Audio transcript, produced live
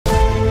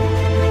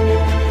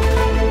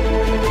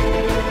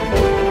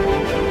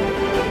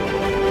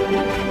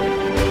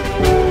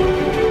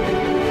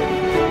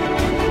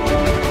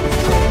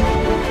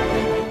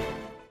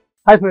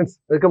Hi friends,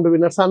 welcome to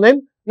winners online.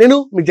 నేను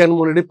మీ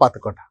జగన్మోహన్ రెడ్డి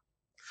పాతకోట.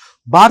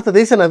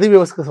 భారతదేశ నదీ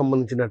వ్యవస్థకు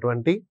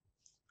సంబంధించినటువంటి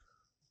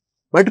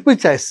మల్టిపుల్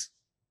చాయిస్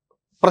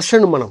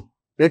ప్రశ్నను మనం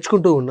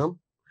నేర్చుకుంటూ ఉన్నాం.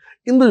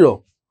 ఇందులో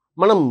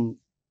మనం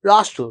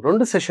లాస్ట్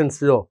 2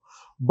 సెషన్స్లో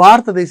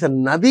భారతదేశ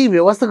నదీ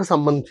వ్యవస్థకు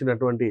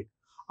సంబంధించినటువంటి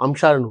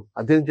అంశాలను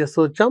అధ్యయనం చేస్తూ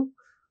వచ్చాం.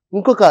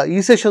 ఇంకొక ఈ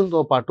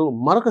సెషన్తో పాటు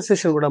మరొక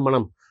సెషన్ కూడా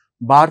మనం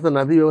భారత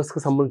నదీ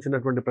వ్యవస్థకు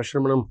సంబంధించినటువంటి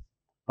ప్రశ్నను మనం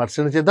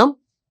పరిశీలన చేద్దాం.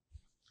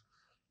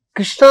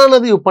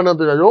 కృష్ణానది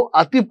ఉపనదులలో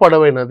అతి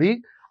పొడవైనది,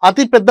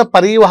 అతి పెద్ద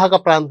పరివాహక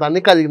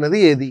ప్రాంతాన్ని కలిగినది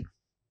ఏది?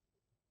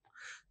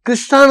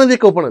 కృష్ణానది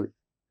యొక్క ఉపనది.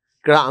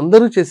 ఇక్కడ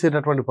అందరూ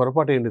చేసేటటువంటి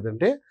పొరపాటు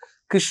ఏంటిదంటే,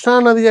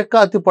 కృష్ణానది యొక్క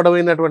అతి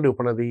పొడవైనటువంటి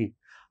ఉపనది,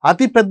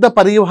 అతి పెద్ద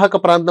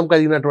పరివాహక ప్రాంతం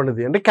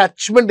కలిగినటువంటిది అంటే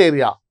క్యాచ్మెంట్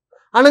ఏరియా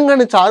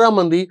అనగానే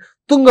చాలామంది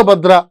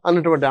తుంగభద్ర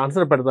అన్నటువంటి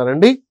ఆన్సర్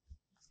పెడతారండి.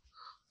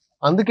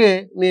 అందుకే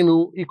నేను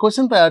ఈ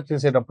క్వశ్చన్ తయారు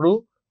చేసేటప్పుడు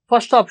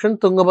ఫస్ట్ ఆప్షన్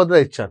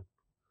తుంగభద్ర ఇచ్చాను.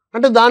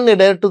 అంటే దాన్ని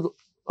డైరెక్ట్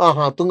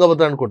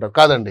తుంగభద్ర అనుకుంటారు,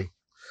 కాదండి.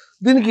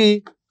 దీనికి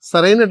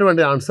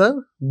సరైనటువంటి ఆన్సర్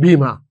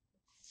భీమా.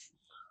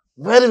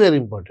 వెరీ వెరీ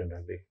ఇంపార్టెంట్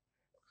అండి.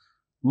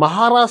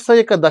 మహారాష్ట్ర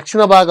యొక్క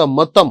దక్షిణ భాగం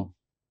మొత్తం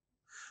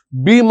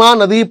భీమా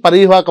నది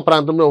పరివాహక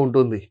ప్రాంతంలో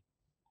ఉంటుంది.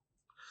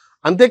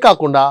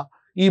 అంతేకాకుండా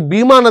ఈ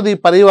భీమా నది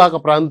పరివాహక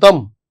ప్రాంతం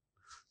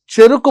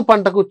చెరుకు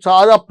పంటకు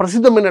చాలా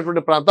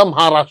ప్రసిద్ధమైనటువంటి ప్రాంతం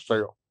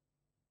మహారాష్ట్రలో.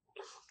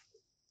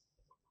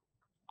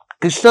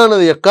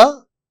 కృష్ణానది యొక్క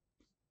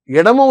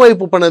ఎడమ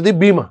వైపు ఉపనది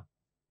భీమా.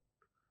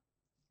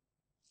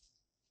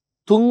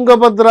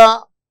 తుంగభద్ర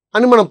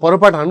అని మనం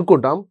పొరపాటు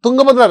అనుకుంటాం.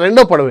 తుంగభద్ర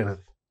రెండో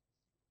పొడవైనది.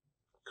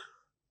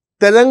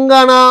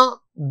 తెలంగాణ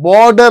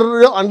బార్డర్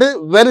అంటే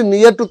వెరీ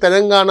నియర్ టు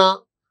తెలంగాణ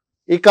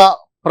ఇక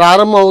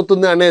ప్రారంభం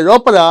అవుతుంది అనే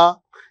లోపల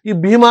ఈ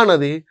భీమా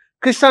నది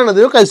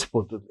కృష్ణానదిలో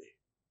కలిసిపోతుంది.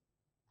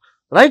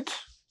 రైట్,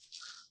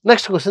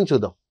 నెక్స్ట్ క్వశ్చన్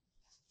చూద్దాం.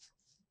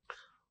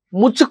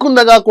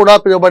 ముచ్చుకుందగా కూడా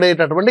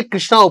పిలువబడేటటువంటి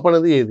కృష్ణా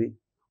ఉపనది ఏది?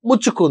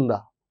 ముచ్చుకుంద.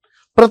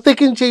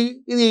 ప్రత్యేకించి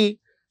ఇది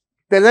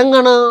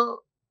తెలంగాణ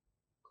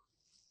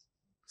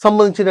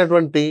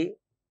సంబంధించినటువంటి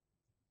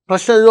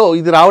ప్రశ్నలో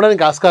ఇది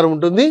రావడానికి ఆస్కారం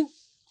ఉంటుంది.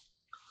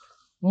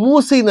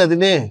 మూసీ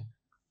నదినే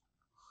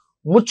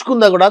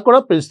ముచ్చుకుంద కూడా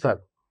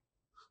పిలుస్తారు.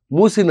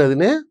 మూసీ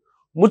నదినే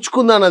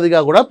ముచ్చుకుంద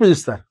నదిగా కూడా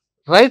పిలుస్తారు.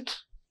 రైట్,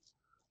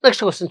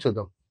 నెక్స్ట్ క్వశ్చన్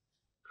చూద్దాం.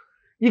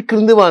 ఈ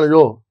క్రింది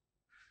వానిలో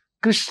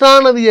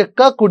కృష్ణానది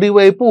యొక్క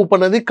కుడివైపు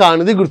ఉపనది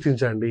కానిది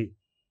గుర్తించండి.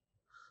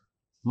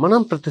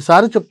 మనం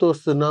ప్రతిసారి చెప్తూ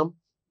వస్తున్నాం,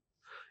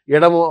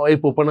 ఎడమ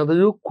వైపు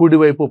ఉపనదులు,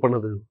 కుడివైపు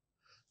ఉపనదులు,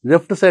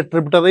 left side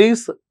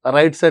tributaries,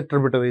 right side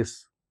tributaries.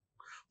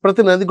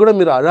 ప్రతి నది కూడా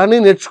మీరు అలానే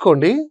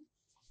నేర్చుకోండి.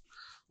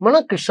 మన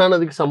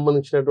కృష్ణానదికి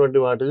సంబంధించినటువంటి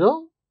వాటిలో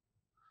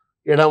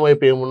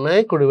ఎడమవైపు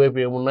ఏమున్నాయి, కుడివైపు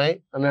ఏమున్నాయి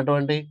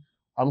అన్నటువంటి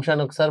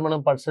అంశాన్ని ఒకసారి మనం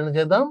పరిశీలన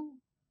చేద్దాం.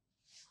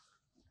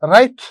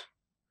 రైట్,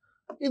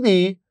 ఇది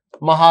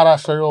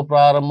మహారాష్ట్రలో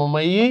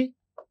ప్రారంభమయ్యి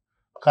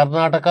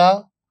కర్ణాటక,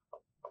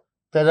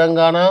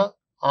 తెలంగాణ,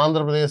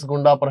 ఆంధ్రప్రదేశ్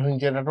గుండా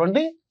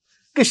ప్రవహించేటటువంటి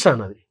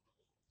కృష్ణానది.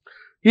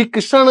 ఈ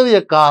కృష్ణానది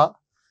యొక్క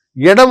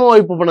ఎడమ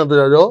వైపు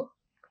ఉపనదులలో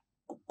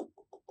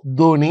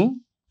ధోని,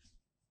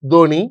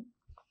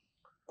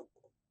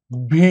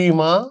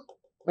 భీమా,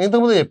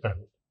 ఇంతకుముందు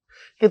చెప్పాను.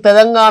 ఈ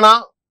తెలంగాణ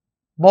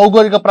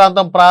భౌగోళిక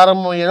ప్రాంతం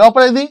ప్రారంభమయ్యే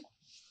లోపల ఇది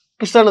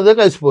కృష్ణానదిలో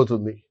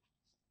కలిసిపోతుంది.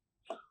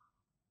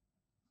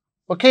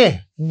 ఓకే,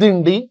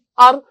 దిండి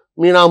ఆర్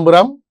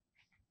మీనాంబురం,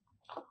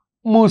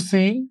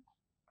 మూసి,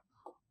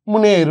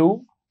 మునేరు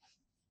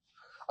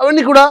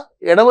అవన్నీ కూడా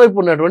ఎడమవైపు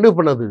ఉన్నటువంటి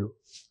ఉపనదులు.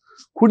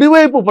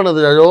 కుడివైపు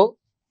ఉపనదులలో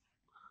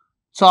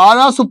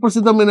చాలా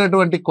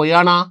సుప్రసిద్ధమైనటువంటి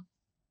కొయానా.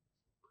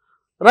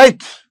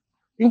 రైట్,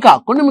 ఇంకా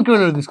కొన్ని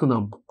ముఖ్యమైనవి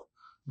తీసుకుందాం.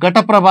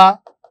 ఘటప్రభ,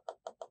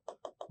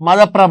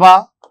 మలప్రభ,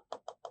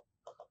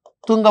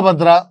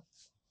 తుంగభద్ర.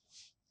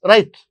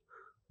 రైట్,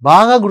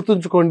 బాగా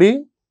గుర్తుంచుకోండి.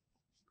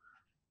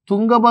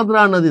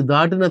 తుంగభద్ర నది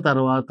దాటిన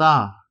తర్వాత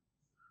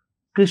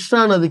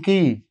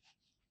కృష్ణానదికి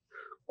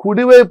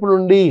కుడివైపు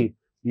నుండి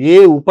ఏ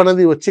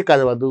ఉపనది వచ్చి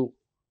కలవదు.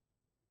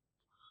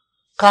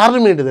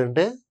 కారణం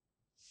ఏంటిదంటే,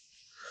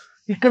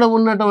 ఇక్కడ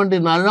ఉన్నటువంటి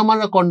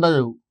నల్లమల్ల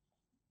కొండలు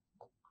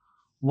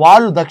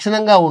వాళ్ళు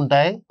దక్షిణంగా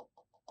ఉంటాయి.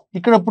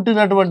 ఇక్కడ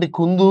పుట్టినటువంటి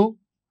కుందు,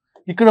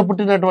 ఇక్కడ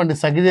పుట్టినటువంటి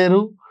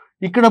సగిలేరు,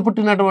 ఇక్కడ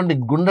పుట్టినటువంటి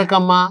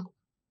గుండ్రకమ్మ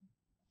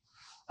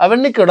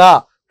అవన్నీ కూడా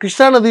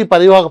కృష్ణానది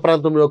పరివాహక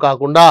ప్రాంతంలో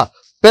కాకుండా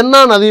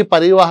పెన్నా నది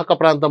పరివాహక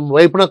ప్రాంతం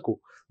వైపునకు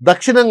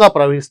దక్షిణంగా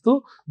ప్రవహిస్తూ,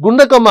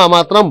 గుండ్రకమ్మ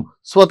మాత్రం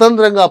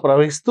స్వతంత్రంగా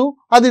ప్రవహిస్తూ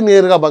అది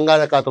నేరుగా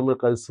బంగాళాఖాతంలో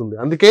కలుస్తుంది.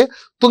 అందుకే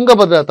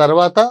తుంగభద్ర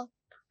తర్వాత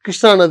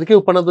కృష్ణానదికి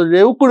ఉపనదులు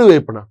లేవు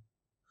కుడివైపున.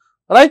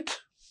 రైట్,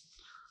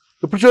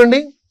 ఇప్పుడు చూడండి,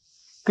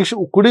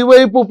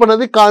 కుడివైపు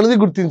ఉపనది కానిది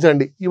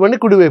గుర్తించండి. ఇవన్నీ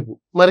కుడివైపు.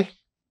 మరి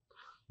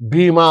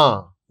భీమా,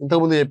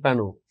 ఇంతకుముందు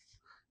చెప్పాను,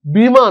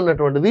 భీమా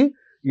అన్నటువంటిది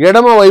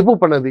ఎడమ వైపు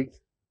ఉపనది.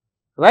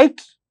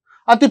 రైట్,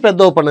 అతి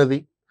పెద్ద ఉపనది,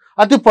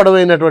 అతి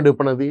పొడవైనటువంటి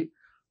ఉపనది,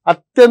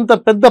 అత్యంత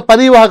పెద్ద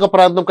పరివాహక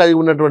ప్రాంతం కలిగి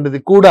ఉన్నటువంటిది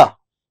కూడా.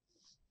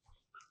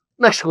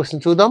 నెక్స్ట్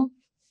క్వశ్చన్ చూద్దాం.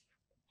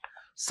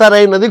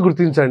 సరైనది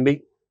గుర్తించండి.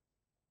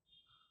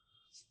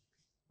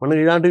 మనం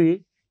ఇలాంటివి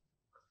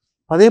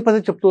పదే పదే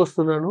చెప్తూ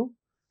వస్తున్నాను.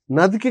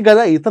 నదికి గల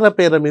ఇతర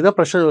పేర్ల మీద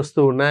ప్రశ్నలు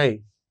వస్తూ ఉన్నాయి.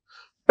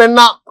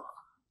 పెన్నా,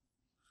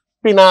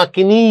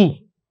 పినాకిని,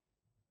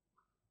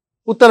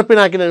 ఉత్తర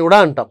పినాకిని అని కూడా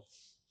అంటాం.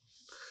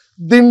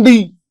 దిండి,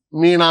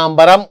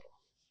 మీనాంబరం,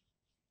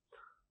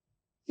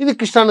 ఇది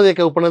కృష్ణానది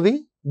యొక్క ఉపనది.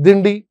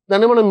 దిండి,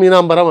 దాన్ని మనం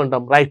మీనాంబరం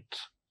అంటాం. రైట్.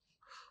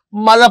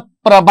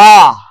 మలప్రభ,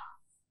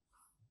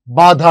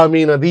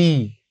 బాదామి నది.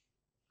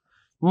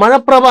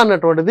 మలప్రభ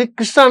అన్నటువంటిది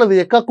కృష్ణానది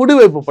యొక్క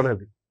కుడివైపు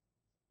ఉపనది.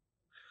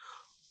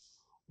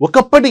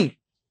 ఒకప్పటి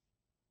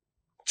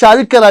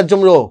చాళుక్య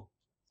రాజ్యంలో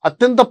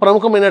అత్యంత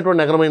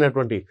ప్రముఖమైనటువంటి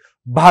నగరమైనటువంటి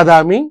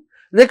బాదామి,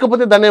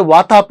 లేకపోతే దాన్ని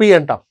వాతాపి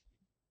అంటాం.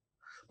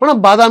 మనం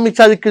బాదామి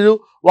చాళుక్యులు,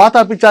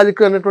 వాతాపి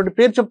చాళుక్యులు అనేటువంటి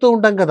పేరు చెప్తూ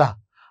ఉంటాం కదా,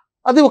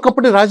 అది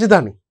ఒకప్పటి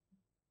రాజధాని.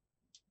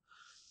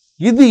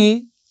 ఇది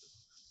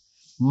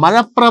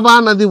మలప్రభా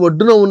నది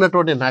ఒడ్డున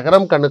ఉన్నటువంటి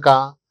నగరం కనుక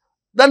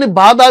దాన్ని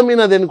బాదామి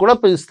నది అని కూడా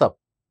పిలుస్తాం.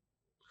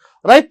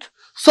 రైట్.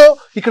 సో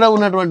ఇక్కడ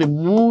ఉన్నటువంటి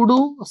 3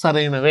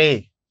 సరైనవే.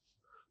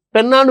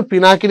 పెన్నాను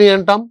పినాకిని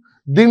అంటాం,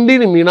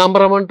 దిండిని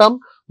మీనాంబరం అంటాం,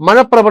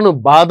 మలప్రభను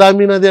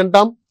బాదామి నది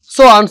అంటాం.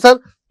 సో ఆన్సర్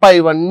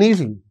పైవన్నీ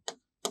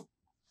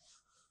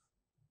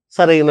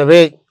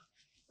సరైనవే.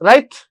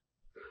 రైట్.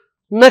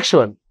 నెక్స్ట్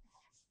వన్,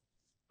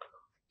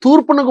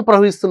 తూర్పునకు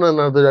ప్రవహిస్తున్న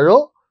నదులలో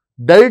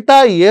డెల్టా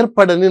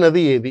ఏర్పడని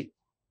నది ఏది?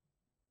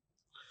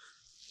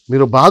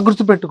 మీరు బాగా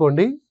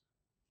గుర్తుపెట్టుకోండి.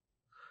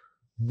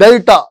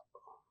 డెల్టా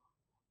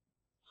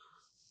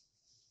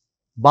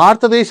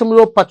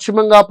భారతదేశంలో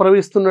పశ్చిమంగా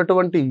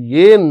ప్రవహిస్తున్నటువంటి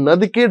ఏ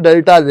నదికి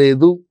డెల్టా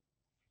లేదు.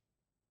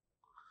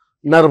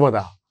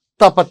 నర్మదా,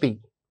 తపతి,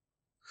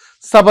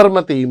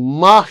 సబర్మతి,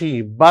 మాహి,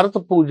 భరత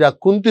పూజ,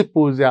 కుంతి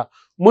పూజ,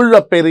 ముళ్ళ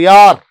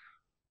పెరియార్,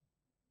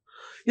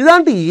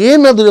 ఇలాంటి ఏ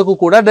నదులకు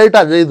కూడా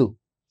డెల్టా లేదు.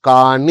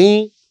 కానీ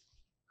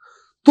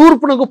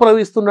తూర్పునకు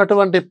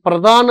ప్రవహిస్తున్నటువంటి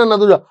ప్రధాన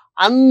నదులు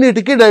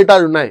అన్నిటికీ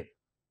డెల్టాలు ఉన్నాయి,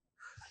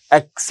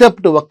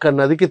 ఎక్సెప్ట్ ఒక్క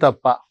నదికి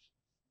తప్ప.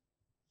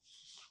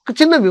 ఒక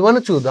చిన్న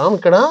వివరణ చూద్దాం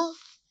ఇక్కడ.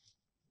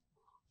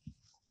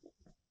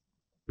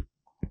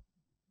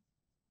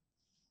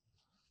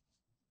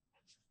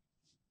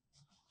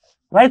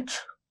 రైట్.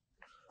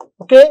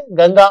 ఓకే,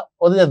 గంగా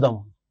వదిలేద్దాం,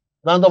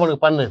 దాంతో మనకు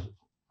పని లేదు.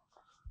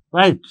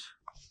 రైట్.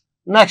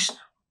 నెక్స్ట్,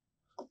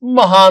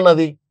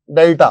 మహానది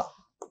డెల్టా,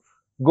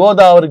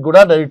 గోదావరికి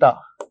కూడా డెల్టా,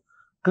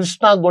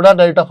 కృష్ణాకు కూడా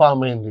డెల్టా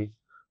ఫామ్ అయింది.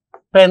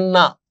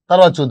 పెన్నా,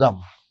 తర్వాత చూద్దాం,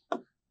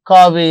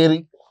 కావేరి,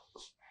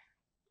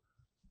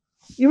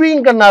 ఇవి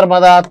ఇంకా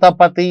నర్మదా,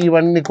 తపతి,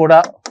 ఇవన్నీ కూడా.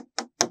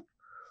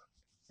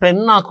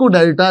 పెన్నాకు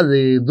డెల్టా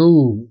లేదు.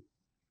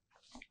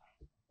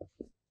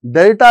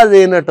 డెల్టా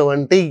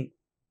లేనటువంటి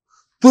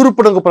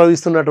తూర్పునకు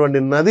ప్రవహిస్తున్నటువంటి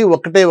నది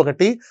ఒకటే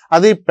ఒకటి,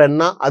 అది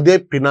పెన్నా, అదే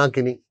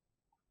పినాకిని.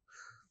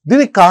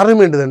 దీనికి కారణం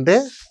ఏంటిదంటే,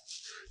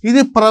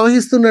 ఇది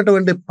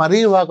ప్రవహిస్తున్నటువంటి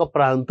పరివాహక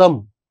ప్రాంతం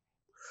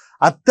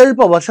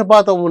అత్యల్ప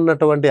వర్షపాతం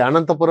ఉన్నటువంటి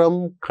అనంతపురం,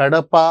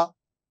 కడప,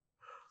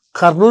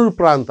 కర్నూలు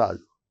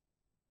ప్రాంతాలు.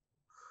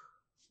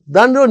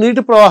 దానిలో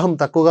నీటి ప్రవాహం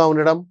తక్కువగా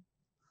ఉండడం,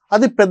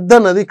 అది పెద్ద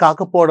నది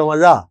కాకపోవడం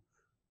వల్ల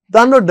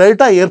దానిలో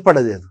డెల్టా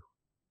ఏర్పడలేదు.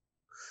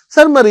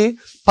 సరే, మరి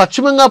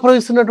పశ్చిమంగా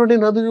ప్రవహిస్తున్నటువంటి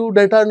నదులు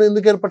డెల్టాను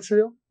ఎందుకు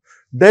ఏర్పరచలేవు?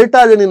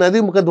 డెల్టా లేని నది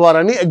ముఖ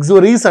ద్వారాన్ని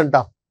ఎగ్జోరీస్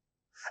అంటాం.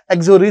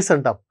 ఎగ్జోరీస్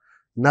అంటాం.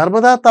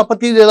 నర్మదా,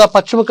 తపతి లేదా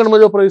పశ్చిమ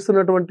కనుమలో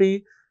ప్రవహిస్తున్నటువంటి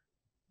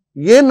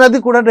ఏ నది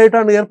కూడా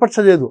డెల్టాను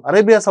ఏర్పరచలేదు,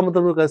 అరేబియా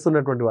సముద్రంలో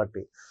కలుస్తున్నటువంటి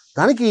వాటిని.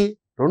 దానికి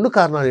 2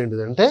 కారణాలు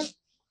ఏంటిదంటే,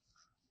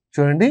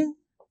 చూడండి,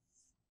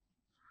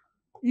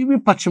 ఇవి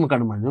పశ్చిమ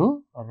కనుమలు,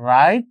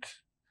 రైట్,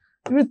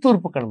 ఇవి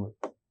తూర్పు కనుమలు.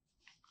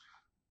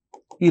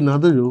 ఈ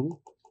నదులు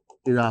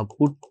ఇలా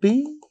పుట్టి,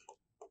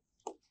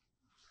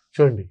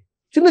 చూడండి,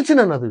 చిన్న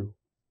చిన్న నదులు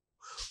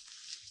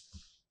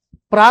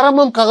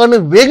ప్రారంభం కాగానే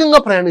వేగంగా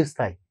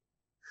ప్రయాణిస్తాయి.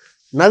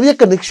 నది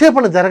యొక్క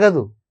నిక్షేపణ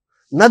జరగదు.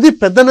 నది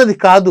పెద్ద నది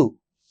కాదు.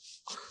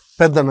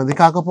 పెద్ద నది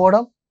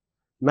కాకపోవడం,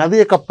 నది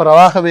యొక్క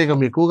ప్రవాహ వేగం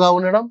ఎక్కువగా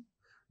ఉండడం,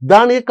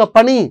 దాని యొక్క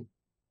పని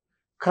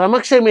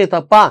క్రమక్షమే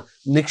తప్ప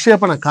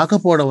నిక్షేపణ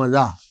కాకపోవడం వల్ల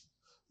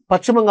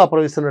పశ్చిమంగా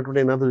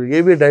ప్రవహిస్తున్నటువంటి నదులు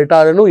ఏవి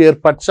డెల్టాలను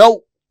ఏర్పరచవు.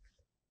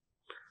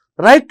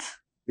 రైట్.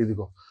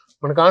 ఇదిగో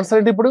మనకు ఆన్సర్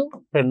ఏంటి ఇప్పుడు?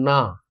 పెన్నా.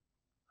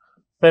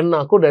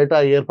 పెన్నాకు డెల్టా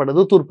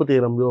ఏర్పడదు తూర్పు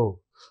తీరంలో.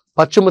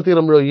 పశ్చిమ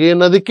తీరంలో ఏ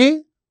నదికి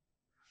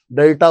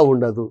డెల్టా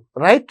ఉండదు.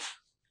 Right.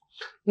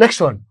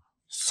 Next one,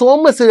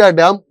 Somasila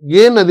dam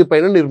ఏ నది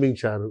పైన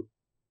నిర్మించారు?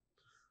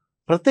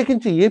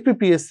 ప్రత్యేకించి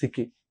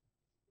ఏపీపీఎస్సికి,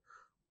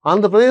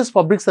 ఆంధ్రప్రదేశ్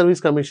పబ్లిక్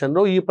సర్వీస్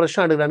కమిషన్లో ఈ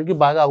ప్రశ్న అడగడానికి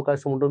బాగా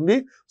అవకాశం ఉంటుంది.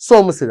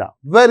 Somasila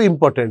very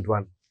important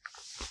one.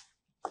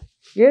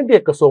 ఏంటి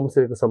యొక్క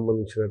సోమశిలకు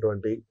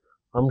సంబంధించినటువంటి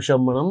అంశం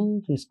మనం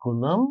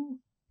తీసుకుందాం.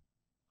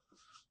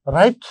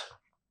 రైట్.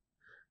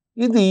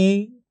 ఇది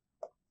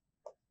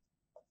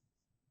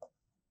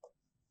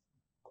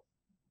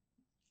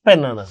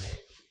పెన్నా నది.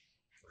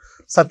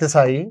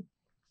 సత్యసాయి,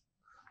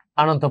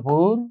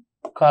 అనంతపూర్,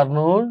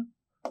 కర్నూలు,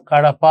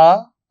 కడప,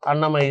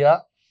 అన్నమయ్య,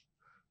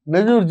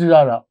 నెల్లూరు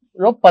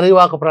జిల్లాలో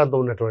పరివాహక ప్రాంతం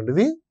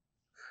ఉన్నటువంటిది.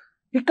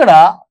 ఇక్కడ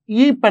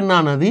ఈ పెన్నా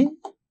నది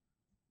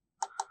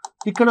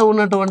ఇక్కడ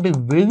ఉన్నటువంటి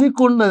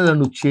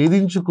వెలికొండలను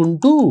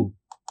ఛేదించుకుంటూ,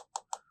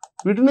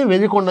 వీటిని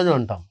వెలికొండలు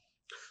అంటాం,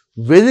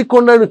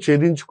 వెలికొండను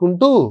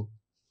ఛేదించుకుంటూ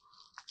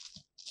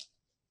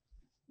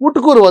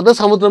ఉటుకూరు వద్ద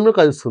సముద్రంలో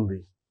కలుస్తుంది.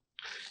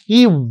 ఈ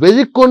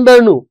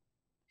వెలికొండను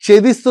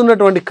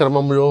ఛేదిస్తున్నటువంటి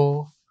క్రమంలో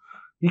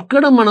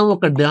ఇక్కడ మనం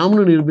ఒక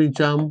డ్యామ్ను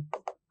నిర్మించాం.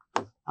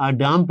 ఆ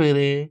డ్యామ్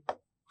పేరే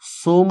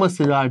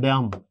సోమశిల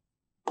డ్యామ్.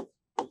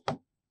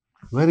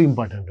 వెరీ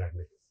ఇంపార్టెంట్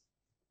అండి.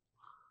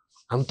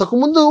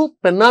 అంతకుముందు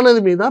పెన్నా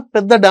నది మీద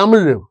పెద్ద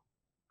డ్యాములు లేవు.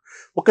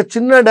 ఒక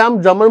చిన్న డ్యామ్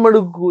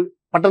జమ్మలమడుగు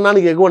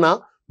పట్టణానికి ఎగువన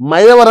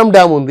మైలవరం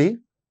డ్యామ్ ఉంది.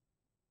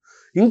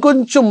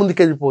 ఇంకొంచెం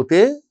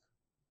ముందుకెళ్ళిపోతే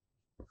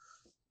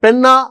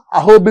పెన్నా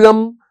అహోబిలం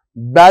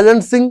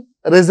బ్యాలెన్సింగ్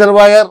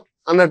రిజర్వాయర్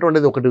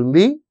అన్నటువంటిది ఒకటి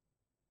ఉంది.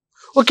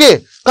 ఓకే,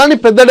 కానీ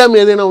పెద్ద డ్యామ్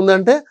ఏదైనా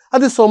ఉందంటే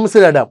అది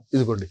సోమశిల డ్యామ్.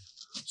 ఇదిగోండి,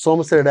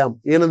 సోమశిల డ్యామ్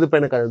ఏ నది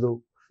పైన కలదు?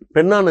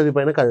 పెన్నా నది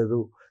పైన కలదు.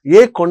 ఏ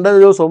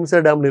కొండలలో సోమశిల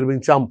డ్యామ్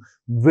నిర్మించాం?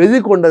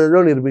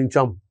 వెలికొండలలో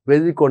నిర్మించాం.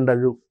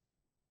 వెలికొండలు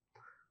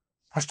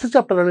ఫస్ట్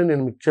చాప్టర్లోనే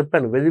నేను మీకు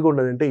చెప్పాను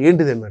వెలికొండలు అంటే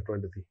ఏంటిది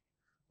అన్నటువంటిది.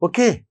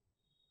 ఓకే,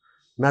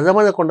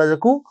 నల్లమల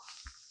కొండలకు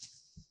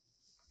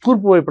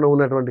తూర్పు వైపున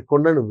ఉన్నటువంటి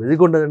కొండను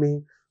వెలికొండలని,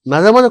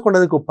 నల్లమల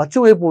కొండలకు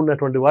పశ్చిమ వైపు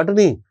ఉన్నటువంటి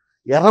వాటిని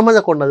ఎర్రమల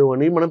కొండలు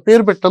అని మనం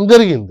పేరు పెట్టడం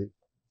జరిగింది.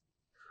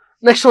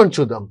 నెక్స్ట్ వన్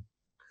చూద్దాం.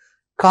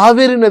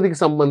 కావేరి నదికి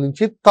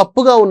సంబంధించి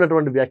తప్పుగా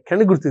ఉన్నటువంటి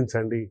వ్యాఖ్యాన్ని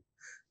గుర్తించండి.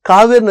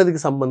 కావేరి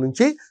నదికి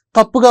సంబంధించి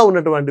తప్పుగా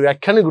ఉన్నటువంటి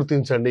వ్యాఖ్యాన్ని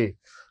గుర్తించండి.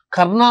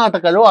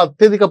 కర్ణాటకలో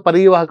అత్యధిక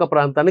పరివాహక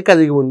ప్రాంతాన్ని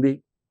కలిగి ఉంది.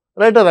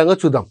 రైట్ రంగా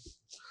చూద్దాం.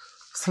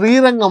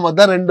 శ్రీరంగం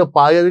వద్ద 2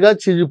 పాయలుగా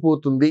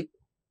చీలిపోతుంది.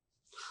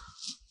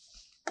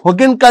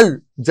 హొగెన్కల్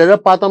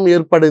జలపాతం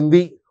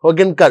ఏర్పడింది.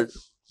 హొగెన్కల్.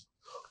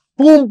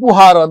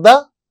 పూంపుహార్ వద్ద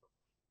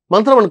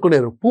మంత్రం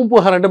అనుకునేరు.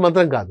 పూంపుహార్ అంటే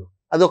మంత్రం కాదు,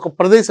 అది ఒక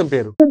ప్రదేశం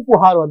పేరు.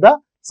 పూంపుహార్ వద్ద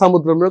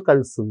సముద్రంలో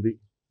కలుస్తుంది.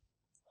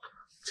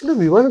 చిన్న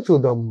వివరణ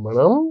చూద్దాం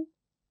మనం.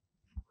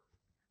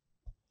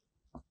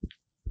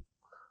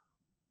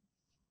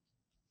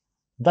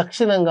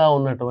 దక్షిణంగా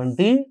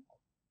ఉన్నటువంటి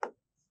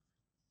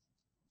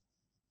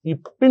ఈ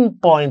పిన్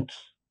పాయింట్,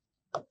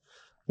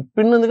 ఈ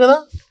పిన్ ఉంది కదా,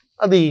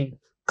 అది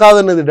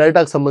కావేరి నది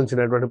డెల్టాకు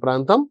సంబంధించినటువంటి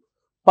ప్రాంతం.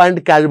 పాయింట్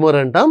క్యాలిమోర్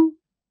అంటాం.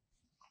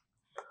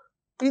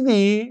 ఇది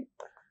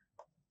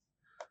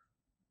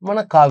మన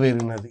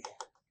కావేరి నది.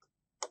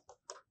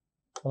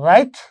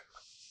 రైట్.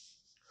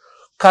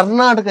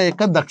 కర్ణాటక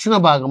యొక్క దక్షిణ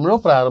భాగంలో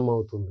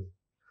ప్రారంభమవుతుంది.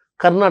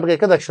 కర్ణాటక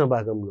యొక్క దక్షిణ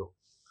భాగంలో.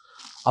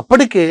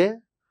 అప్పటికే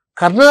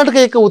కర్ణాటక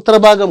యొక్క ఉత్తర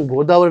భాగం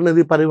గోదావరి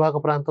నది పరివాహక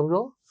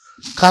ప్రాంతంలో,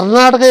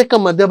 కర్ణాటక యొక్క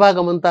మధ్య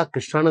భాగం అంతా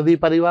కృష్ణానది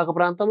పరివాహక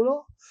ప్రాంతంలో,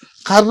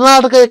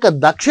 కర్ణాటక యొక్క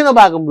దక్షిణ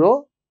భాగంలో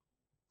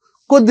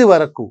కొద్ది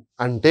వరకు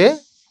అంటే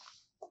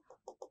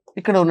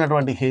ఇక్కడ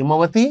ఉన్నటువంటి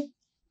హేమవతి,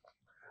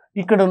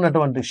 ఇక్కడ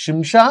ఉన్నటువంటి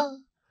శింషా,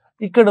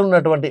 ఇక్కడ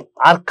ఉన్నటువంటి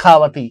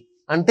అర్కావతి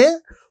అంటే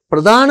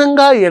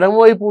ప్రధానంగా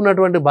ఎడమవైపు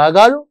ఉన్నటువంటి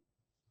భాగాలు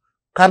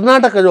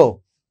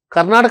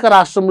కర్ణాటక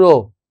రాష్ట్రంలో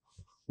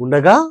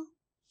ఉండగా,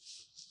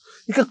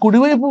 ఇక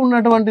కుడివైపు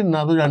ఉన్నటువంటి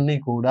నదులన్నీ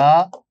కూడా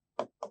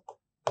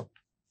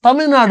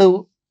తమిళనాడు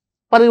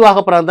పరివాహక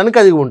ప్రాంతాన్ని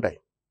కలిగి ఉంటాయి.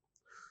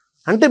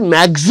 అంటే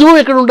మ్యాక్సిమం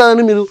ఎక్కడ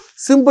ఉంటుందని మీరు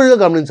సింపుల్గా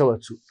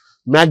గమనించవచ్చు.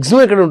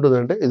 మ్యాక్సిమం ఎక్కడ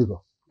ఉంటుందంటే ఇదిగో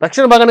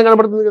దక్షిణ భాగాన్ని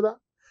కనబడుతుంది కదా.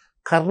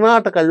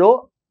 కర్ణాటకలో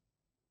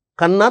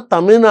కన్నా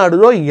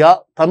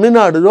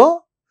తమిళనాడులో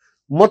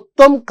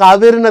మొత్తం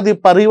కావేరి నది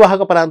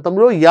పరివాహక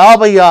ప్రాంతంలో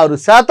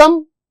 56%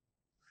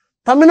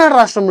 తమిళనాడు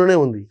రాష్ట్రంలోనే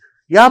ఉంది.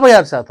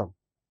 56%.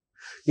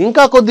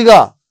 ఇంకా కొద్దిగా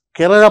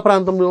కేరళ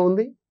ప్రాంతంలో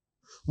ఉంది,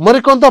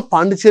 మరికొంత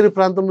పాండిచేరి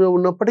ప్రాంతంలో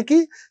ఉన్నప్పటికీ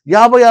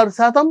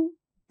 56%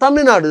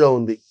 తమిళనాడులో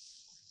ఉంది.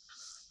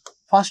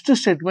 ఫస్ట్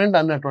స్టేట్మెంట్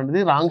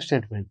అన్నటువంటిది wrong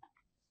statement.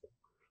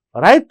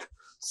 Right.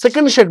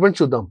 Second statement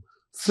చూద్దాం.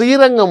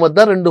 శ్రీరంగం వద్ద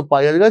 2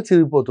 పాయలుగా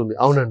చీలిపోతుంది.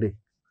 అవునండి,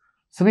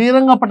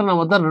 శ్రీరంగపట్టణం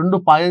వద్ద 2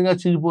 పాయలుగా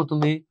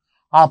చీలిపోతుంది.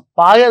 ఆ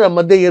పాయల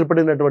మధ్య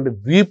ఏర్పడినటువంటి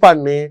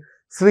ద్వీపాన్ని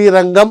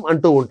శ్రీరంగం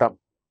అంటూ ఉంటాం.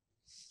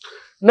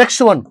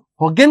 Next one,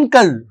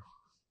 హొగెన్కల్.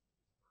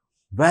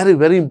 Very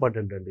very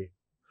important అండి.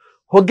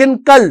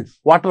 హొగెన్కల్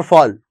వాటర్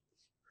ఫాల్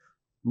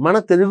మన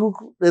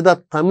తెలుగుకు లేదా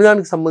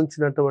తమిళనాడుకి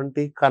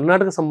సంబంధించినటువంటి,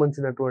 కర్ణాటకకు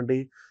సంబంధించినటువంటి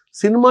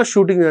సినిమా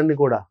షూటింగ్ అన్నీ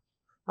కూడా,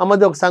 ఆ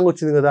మధ్య ఒక సాంగ్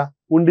వచ్చింది కదా,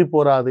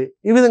 ఉండిపోరాదే,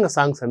 ఈ విధంగా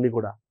సాంగ్స్ అన్నీ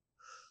కూడా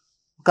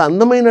ఒక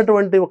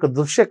అందమైనటువంటి ఒక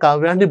దృశ్య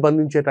కావ్యాన్ని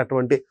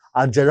బంధించేటటువంటి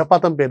ఆ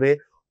జలపాతం పేరే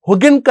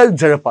హొగెన్కల్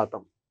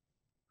జలపాతం.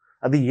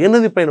 అది ఏ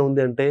నది పైన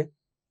ఉంది అంటే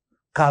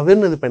కావేరి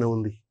నది పైన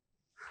ఉంది.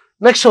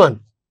 నెక్స్ట్ వన్,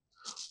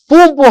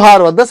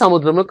 పూంపుహార్ వద్ద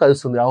సముద్రంలో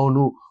కలుస్తుంది.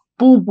 అవును,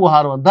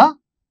 పూంపుహార్ వద్ద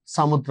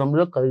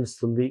సముద్రంలో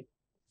కలుస్తుంది.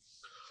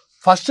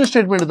 ఫస్ట్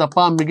స్టేట్మెంట్ తప్ప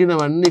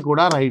మిగిలినవన్నీ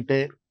కూడా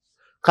రైటే.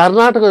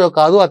 కర్ణాటకలో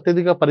కాదు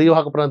అత్యధిక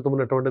పరివాహక ప్రాంతం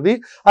ఉన్నటువంటిది.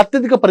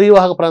 అత్యధిక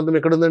పరివాహక ప్రాంతం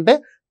ఎక్కడ ఉందంటే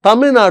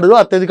తమిళనాడులో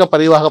అత్యధిక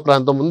పరివాహక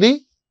ప్రాంతం ఉంది.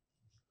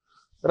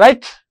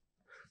 రైట్.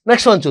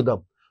 నెక్స్ట్ వన్ చూద్దాం.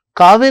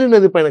 కావేరి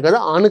నది పైన కదా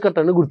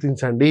ఆనకట్టను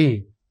గుర్తించండి.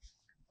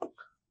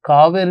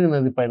 కావేరి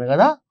నది పైన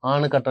కదా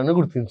ఆనకట్టను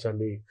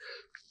గుర్తించండి.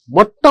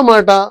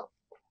 మొట్టమొదట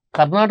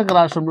కర్ణాటక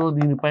రాష్ట్రంలో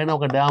దీనిపైన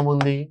ఒక డ్యామ్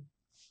ఉంది,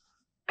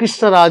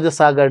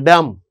 Krishnaraja Sagar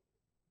dam.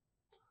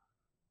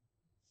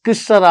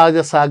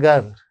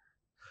 Krishnaraja Sagar,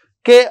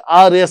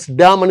 KRS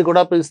dam అని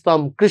కూడా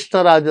పిలుస్తాం.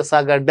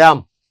 కృష్ణరాజసాగర్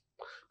డ్యామ్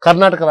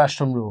కర్ణాటక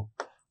రాష్ట్రంలో.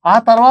 ఆ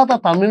తర్వాత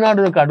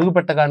తమిళనాడులోకి అడుగు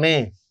పెట్టగానే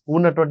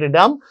ఉన్నటువంటి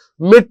డ్యామ్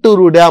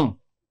మెట్టూరు డ్యామ్.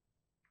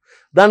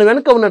 దాని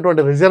వెనుక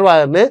ఉన్నటువంటి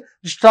రిజర్వాయర్నే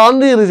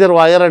స్టాన్లీ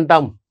రిజర్వాయర్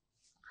అంటాం.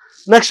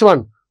 నెక్స్ట్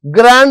వన్,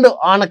 గ్రాండ్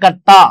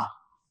ఆనకట్ట.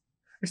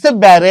 It's a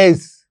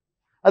barrage.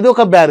 అది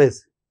ఒక బ్యారేజ్.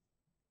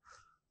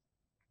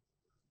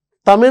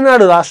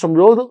 తమిళనాడు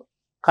రాష్ట్రంలో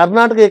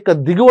కర్ణాటక యొక్క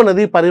దిగువ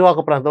నది పరివాహక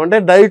ప్రాంతం అంటే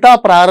డెల్టా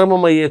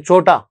ప్రారంభమయ్యే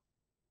చోట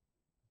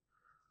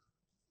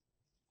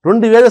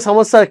 2000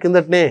 సంవత్సరాల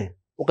కిందటనే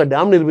ఒక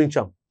డ్యామ్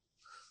నిర్మించాం.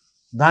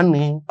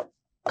 దాన్ని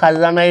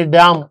కల్లనై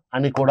డ్యామ్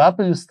అని కూడా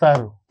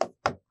పిలుస్తారు.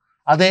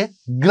 అదే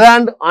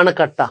గ్రాండ్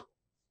ఆనకట్ట.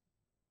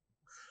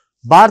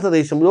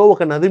 భారతదేశంలో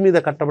ఒక నది మీద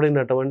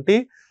కట్టబడినటువంటి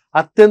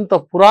అత్యంత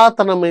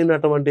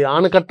పురాతనమైనటువంటి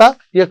ఆనకట్ట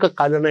ఈ యొక్క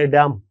కల్లనై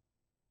డ్యామ్.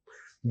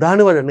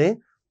 దానివల్లనే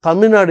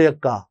తమిళనాడు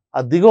యొక్క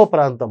ఆ దిగువ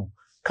ప్రాంతం,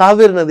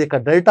 కావేరి నది యొక్క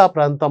డెల్టా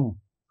ప్రాంతం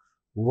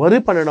వరి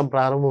పండడం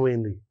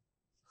ప్రారంభమైంది.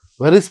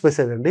 వెరీ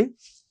స్పెషల్ అండి.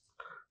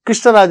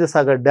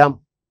 కృష్ణరాజసాగర్ డ్యామ్,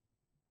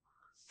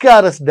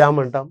 కేఆర్ఎస్ డ్యామ్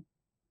అంటాం.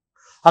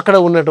 అక్కడ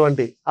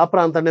ఉన్నటువంటి ఆ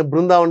ప్రాంతాన్ని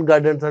బృందావన్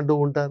గార్డెన్స్ అంటూ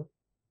ఉంటారు.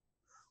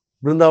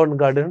 బృందావన్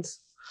గార్డెన్స్.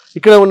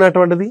 ఇక్కడ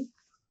ఉన్నటువంటిది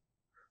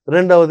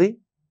రెండవది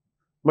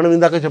మనం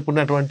ఇందాక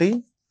చెప్పుకున్నటువంటి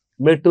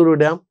మెట్టూరు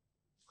డ్యామ్.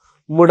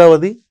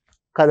 మూడవది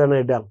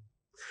కల్లనై డ్యామ్.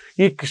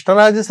 ఈ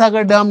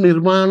కృష్ణరాజసాగర్ డ్యామ్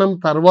నిర్మాణం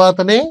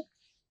తర్వాతనే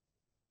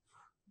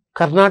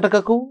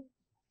కర్ణాటకకు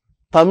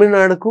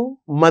తమిళనాడుకు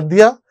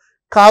మధ్య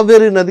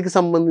కావేరి నదికి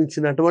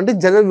సంబంధించినటువంటి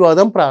జల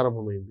వివాదం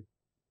ప్రారంభమైంది.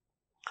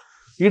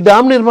 ఈ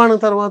డ్యామ్ నిర్మాణం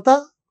తర్వాత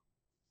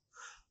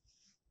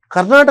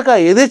కర్ణాటక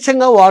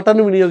యథేచ్ఛంగా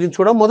వాటర్ను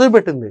వినియోగించుకోవడం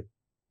మొదలుపెట్టింది,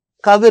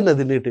 కావేరి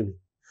నది నీటిని.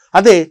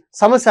 అదే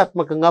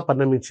సమస్యాత్మకంగా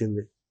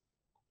పరిణమించింది.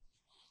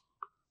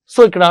 సో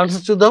ఇక్కడ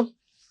ఆన్సర్ చూద్దాం.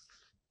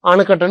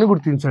 ఆనకట్టని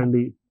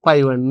గుర్తించండి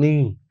పైవన్నీ.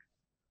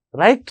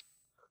 రైట్.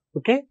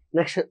 ఓకే,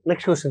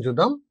 నెక్స్ట్ క్వశ్చన్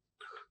చూద్దాం.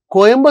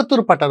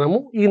 కోయంబత్తూరు పట్టణము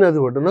ఈ నది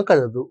ఒడ్డున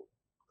కలదు.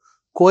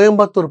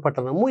 కోయంబత్తూరు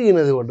పట్టణము ఈ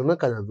నది ఒడ్డున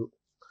కలదు.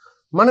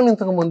 మనం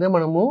ఇంతకు ముందే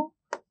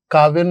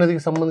కావేరి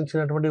నదికి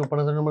సంబంధించినటువంటి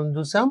ఉపనదులను మనం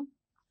చూసాం.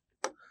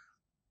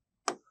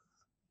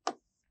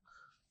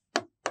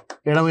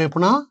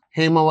 ఎడమవైపున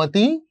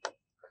హేమవతి,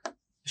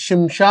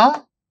 శింషా,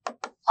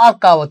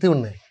 అర్కావతి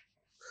ఉన్నాయి.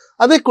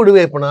 అదే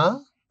కుడివైపున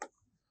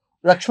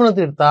లక్ష్మణ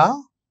తీర్థ,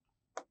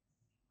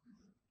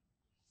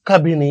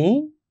 కబిని,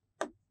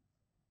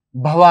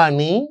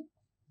 భవాని,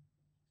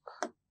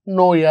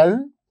 నోయల్,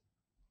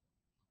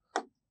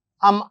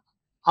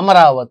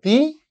 అమరావతి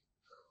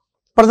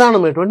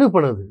ప్రధానమైనటువంటి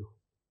ఉపనదులు.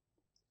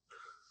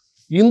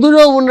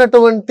 ఇందులో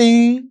ఉన్నటువంటి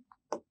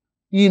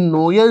ఈ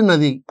నోయల్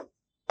నది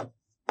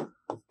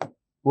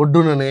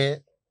ఒడ్డుననే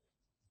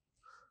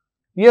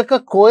ఈ యొక్క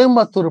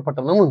కోయంబత్తూరు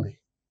పట్టణం ఉంది.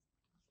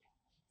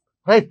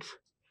 రైట్.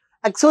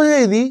 యాక్చువల్గా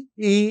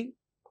ఈ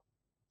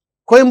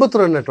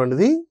కోయంబత్తూరు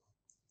అన్నటువంటిది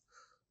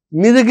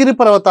నీలగిరి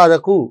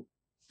పర్వతాలకు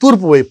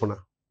తూర్పు వైపున,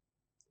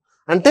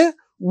 అంటే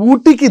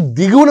ఊటీకి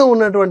దిగువన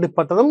ఉన్నటువంటి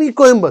పట్టణం ఈ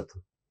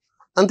కోయంబత్తూరు.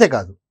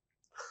 అంతేకాదు,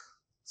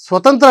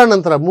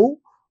 స్వతంత్రానంతరము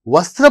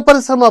వస్త్ర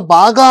పరిశ్రమ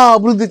బాగా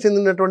అభివృద్ధి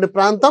చెందినటువంటి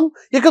ప్రాంతం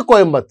ఇక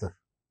కోయంబత్తూరు.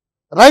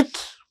 రైట్.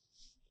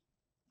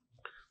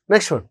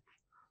 నెక్స్ట్ వన్,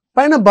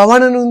 పైన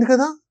భవాని అని ఉంది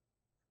కదా,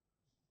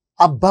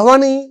 ఆ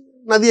భవాని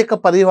నది యొక్క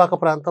పరివాహక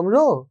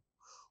ప్రాంతంలో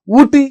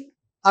ఊటీ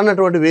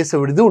అన్నటువంటి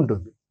వేసవిడిది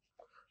ఉంటుంది.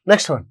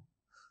 నెక్స్ట్ వన్,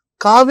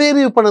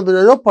 కావేరి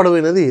ఉపనదులలో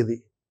పొడవైనది ఏది?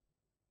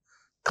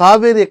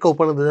 కావేరి యొక్క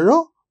ఉపనదులలో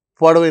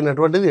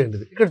పొడవైనటువంటిది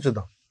ఏంటిది? ఇక్కడ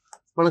చూద్దాం.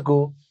 మనకు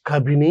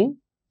కబిని,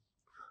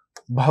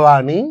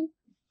 భవాని,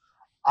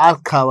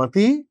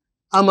 అర్కావతి,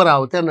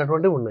 అమరావతి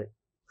అన్నటువంటివి ఉన్నాయి.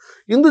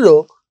 ఇందులో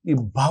ఈ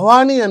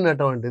భవాని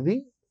అన్నటువంటిది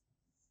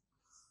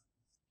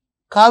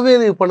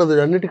కావేరి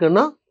ఉపనదులు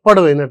అన్నిటికన్నా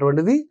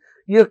పొడవైనటువంటిది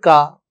ఈ యొక్క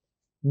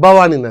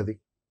భవాని నది.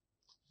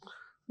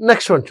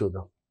 నెక్స్ట్ వన్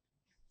చూద్దాం.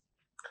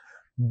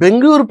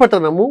 బెంగళూరు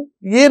పట్టణము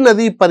ఏ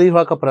నది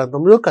పరివాహక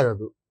ప్రాంతంలో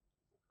కలదు?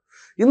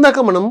 ఇందాక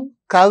మనం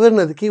కావేరి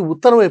నదికి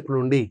ఉత్తర వైపు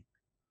నుండి,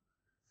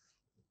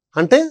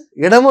 అంటే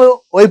ఎడమ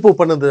వైపు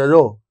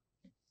ఉపనదులలో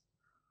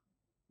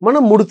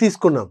మనం 3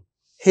 తీసుకున్నాం.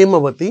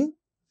 హేమవతి,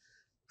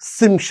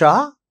 శింషా,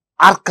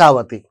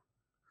 అర్కావతి.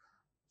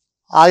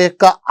 ఆ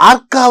యొక్క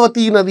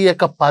అర్కావతి నది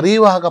యొక్క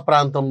పరివాహక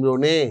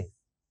ప్రాంతంలోనే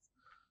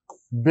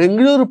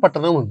బెంగళూరు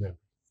పట్టణం ఉందండి.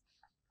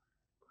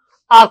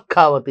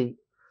 అర్కావతి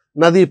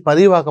నది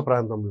పరివాహక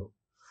ప్రాంతంలో,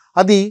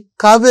 అది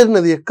కావేరి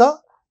నది యొక్క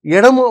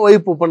ఎడమ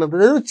వైపు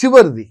ఉపనదులలో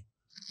చివరిది.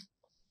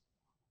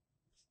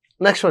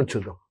 నెక్స్ట్ వన్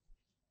చూద్దాం.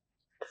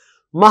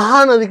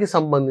 మహానదికి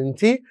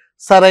సంబంధించి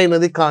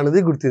సరైనది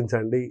కానిది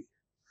గుర్తించండి.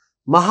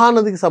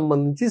 మహానదికి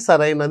సంబంధించి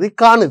సరైనది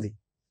కానిది.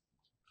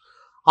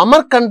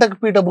 అమర్కంటక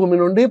పీఠభూమి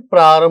నుండి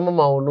ప్రారంభం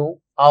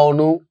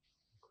అవును.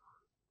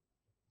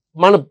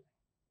 మనం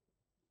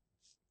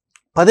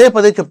పదే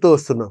పదే చెప్తూ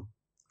వస్తున్నాం.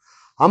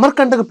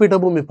 అమర్కంటక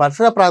పీఠభూమి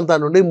పరిసర ప్రాంతాల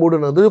నుండి 3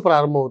 నదులు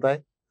ప్రారంభమవుతాయి.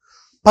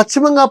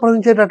 పశ్చిమంగా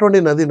ప్రవహించేటటువంటి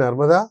నది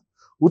నర్మదా,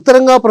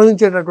 ఉత్తరంగా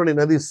ప్రవహించేటటువంటి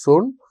నది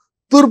సోన్,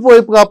 తూర్పు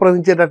వైపుగా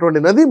ప్రవహించేటటువంటి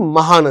నది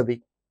మహానది.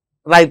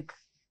 రైట్.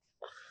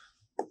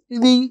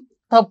 ఇది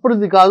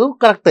తప్పుడుది కాదు,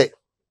 కరెక్టే.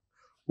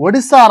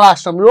 ఒడిశా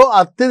రాష్ట్రంలో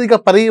అత్యధిక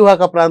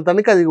పరివాహక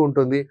ప్రాంతాన్ని కలిగి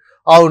ఉంటుంది.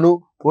 అవును,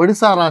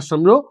 ఒడిశా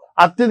రాష్ట్రంలో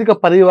అత్యధిక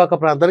పరివాహక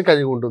ప్రాంతాన్ని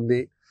కలిగి ఉంటుంది.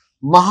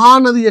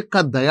 మహానది యొక్క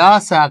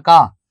దయాశాఖ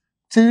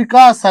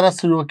చిల్కా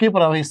సరస్సులోకి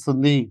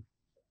ప్రవహిస్తుంది.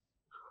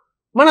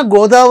 మన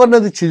గోదావరి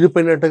నది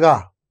చిరిపోయినట్టుగా,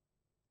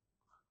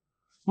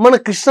 మన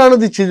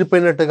కృష్ణానది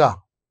చిరిపోయినట్టుగా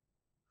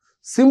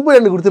సింపుల్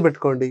అని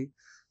గుర్తుపెట్టుకోండి.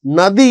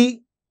 నది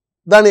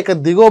దాని యొక్క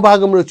దిగువ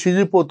భాగంలో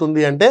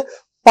చిరిపోతుంది అంటే,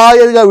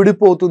 పాయలుగా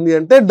విడిపోతుంది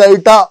అంటే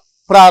డెల్టా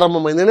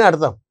ప్రారంభమైందని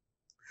అర్థం.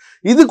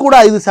 ఇది కూడా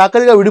 5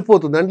 శాఖలుగా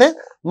విడిపోతుంది అంటే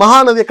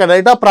మహానది యొక్క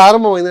డెల్టా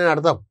ప్రారంభమైందని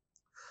అర్థం.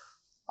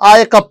 ఆ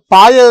యొక్క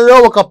పాయలో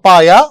ఒక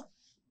పాయ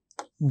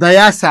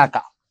దయాశాఖ,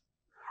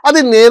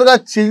 అది నేరుగా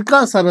చిల్కా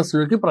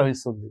సరస్సులోకి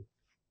ప్రవహిస్తుంది.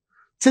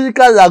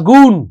 చిల్కా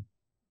లగూన్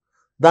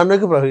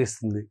దానిలోకి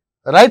ప్రవహిస్తుంది.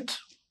 రైట్.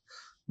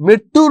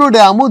 మెట్టూరు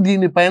డ్యాము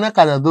దీనిపైన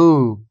కలదు.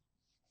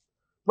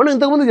 మనం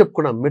ఇంతకుముందు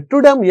చెప్పుకున్నాం,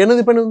 మెట్టూరు డ్యామ్ ఏ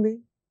నది పైన ఉంది?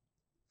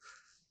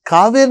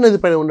 కావేరి నది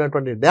పైన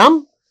ఉన్నటువంటి డ్యామ్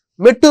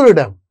మెట్టూరు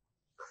డ్యామ్.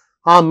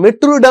 ఆ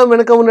మెట్టూరు డ్యామ్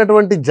వెనుక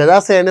ఉన్నటువంటి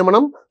జలాశయాన్ని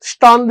మనం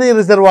స్టాన్లీ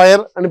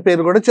రిజర్వాయర్ అని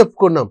పేరు కూడా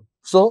చెప్పుకున్నాం.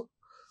 సో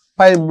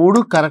పై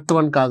 3 కరెక్ట్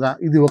వన్ కాగా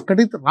ఇది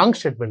ఒక్కటి రాంగ్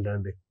స్టేట్మెంట్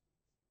అండి.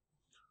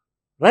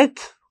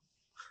 రైట్.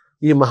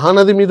 ఈ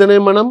మహానది మీదనే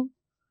మనం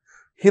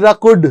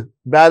హీరాకుడ్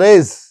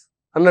బ్యారేజ్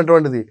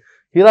అన్నటువంటిది,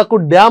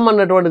 హీరాకుడ్ డ్యామ్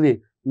అన్నటువంటిది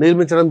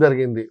నిర్మించడం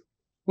జరిగింది.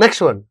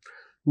 నెక్స్ట్ వన్,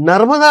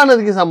 నర్మదా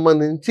నదికి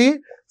సంబంధించి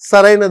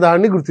సరైన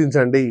దాన్ని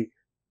గుర్తించండి.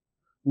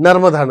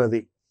 నర్మదా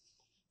నది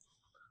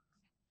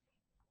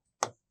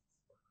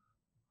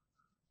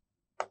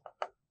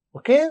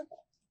ఓకే.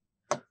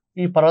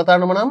 ఈ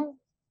పర్వతాన్ని మనం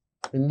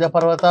వింధ్య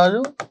పర్వతాలు,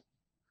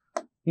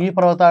 ఈ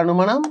పర్వతాన్ని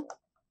మనం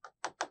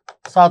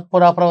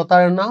సాత్పురా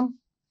పర్వతాలు అన్నాం.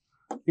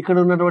 ఇక్కడ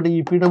ఉన్నటువంటి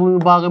ఈ పీఠభూమి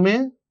భాగమే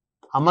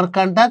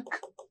అమర్కంటక్.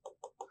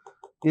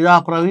 ఇలా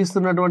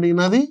ప్రవహిస్తున్నటువంటి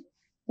నది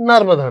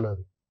నర్మదా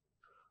నది.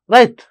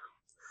 రైట్.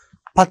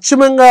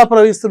 పశ్చిమంగా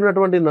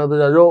ప్రవహిస్తున్నటువంటి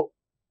నదులలో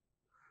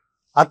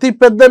అతి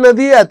పెద్ద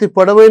నది, అతి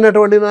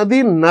పొడవైనటువంటి నది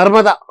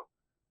Narmada.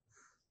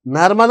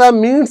 Narmada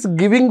means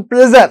giving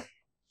pleasure.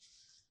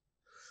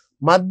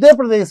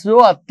 మధ్యప్రదేశ్లో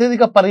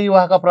అత్యధిక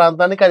పరివాహక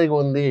ప్రాంతాన్ని కలిగి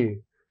ఉంది.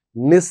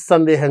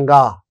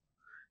 నిస్సందేహంగా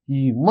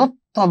ఈ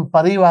మొత్తం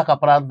పరివాహక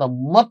ప్రాంతం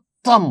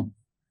మొత్తం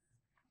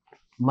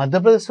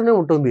మధ్యప్రదేశ్లోనే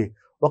ఉంటుంది.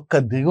 ఒక్క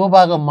దిగువ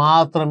భాగం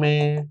మాత్రమే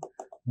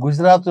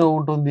గుజరాత్లో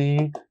ఉంటుంది,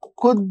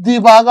 కొద్ది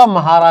భాగం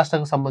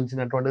మహారాష్ట్రకు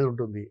సంబంధించినటువంటిది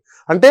ఉంటుంది.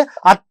 అంటే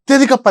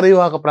అత్యధిక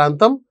పరివాహక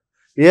ప్రాంతం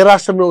ఏ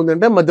రాష్ట్రంలో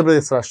ఉందంటే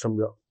మధ్యప్రదేశ్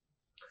రాష్ట్రంలో.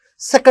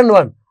 సెకండ్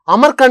వన్,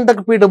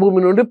 అమర్కంటక్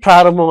పీఠభూమి నుండి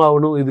ప్రారంభం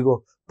అవును. ఇదిగో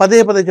పదే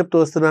పదే చెప్తూ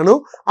వస్తున్నాను,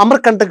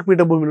 అమర్కంటక్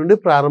పీఠభూమి నుండి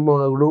ప్రారంభం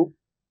అవును.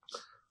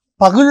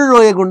 పగులు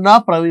లోయ గుండా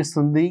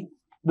ప్రవహిస్తుంది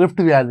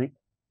రిఫ్ట్ వ్యాలీ.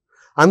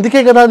 అందుకే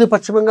కదా అది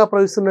పశ్చిమంగా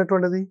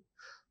ప్రవహిస్తున్నటువంటిది.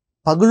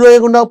 పగులు లోయ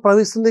గుండా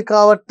ప్రవహిస్తుంది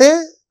కాబట్టే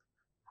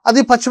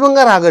అది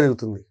పశ్చిమంగా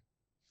రాగలుగుతుంది.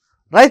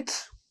 రైట్.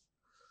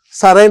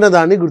 సరైన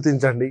దాన్ని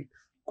గుర్తించండి.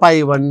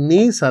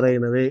 పైవన్నీ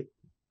సరైనవే.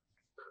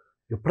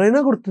 ఎప్పుడైనా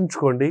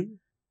గుర్తుంచుకోండి,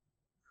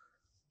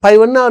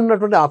 పైవన్నీ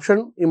అన్నటువంటి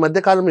ఆప్షన్ ఈ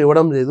మధ్యకాలం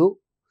ఇవ్వడం లేదు.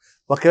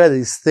 ఒకవేళ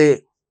ఇస్తే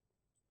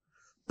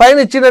పైన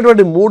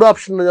ఇచ్చినటువంటి 3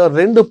 ఆప్షన్లు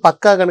 2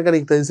 పక్కా కనుక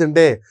నీకు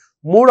తెలిసింటే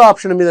 3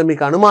 ఆప్షన్ మీద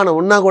మీకు అనుమానం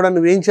ఉన్నా కూడా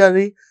నువ్వేం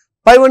చేయాలి?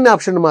 పైవన్నీ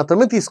ఆప్షన్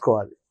మాత్రమే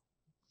తీసుకోవాలి.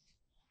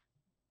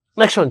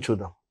 నెక్స్ట్ వన్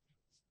చూద్దాం.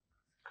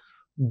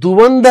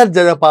 ధువంధర్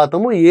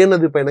జలపాతము ఏ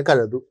నది పైన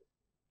కలదు?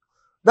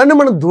 దాన్ని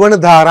మనం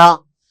ధువనధార,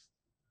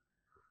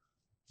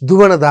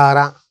 ధువనధార,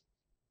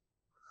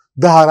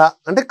 ధార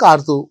అంటే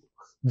కారుతూ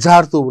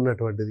జారుతూ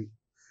ఉన్నటువంటిది.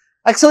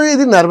 యాక్చువల్లీ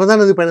ఇది నర్మదా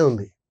నది పైన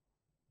ఉంది.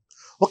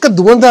 ఒక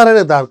ధువనధార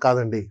అనే దార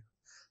కాదండి,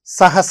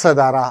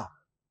 సహస్రధార,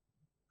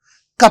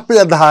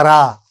 కపిలధార,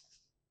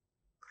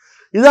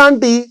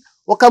 ఇలాంటి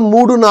ఒక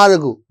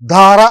 3-4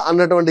 ధార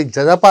అన్నటువంటి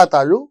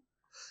జలపాతాలు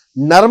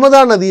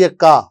నర్మదా నది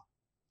యొక్క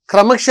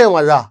క్రమక్షయం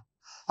వల్ల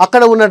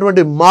అక్కడ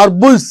ఉన్నటువంటి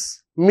మార్బుల్స్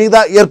మీద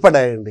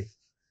ఏర్పడాయండి.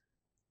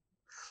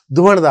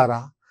 ధువనధార,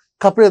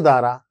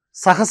 కపిలధార,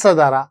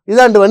 సహస్రధార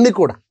ఇలాంటివన్నీ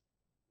కూడా.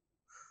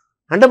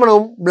 అంటే మనం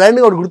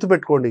బ్లైండ్గా ఒకటి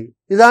గుర్తుపెట్టుకోండి,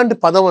 ఇలాంటి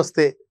పదం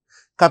వస్తే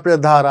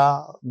కపిలధార,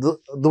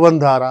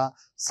 ధువనధార,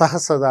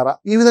 సహస్రధార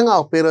ఈ విధంగా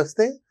ఒక పేరు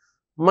వస్తే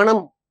మనం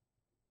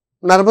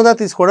నర్మదా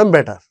తీసుకోవడం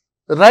బెటర్.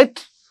 రైట్.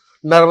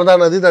 నర్మదా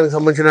నది దానికి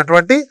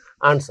సంబంధించినటువంటి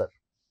ఆన్సర్.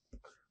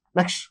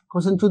 నెక్స్ట్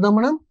క్వశ్చన్ చూద్దాం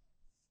మనం.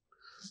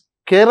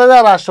 కేరళ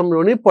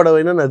రాష్ట్రంలోని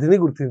పొడవైన నదిని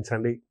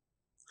గుర్తించండి.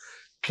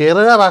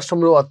 కేరళ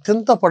రాష్ట్రంలో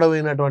అత్యంత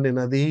పొడవైనటువంటి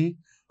నది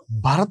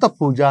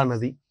భరతపూజ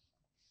నది.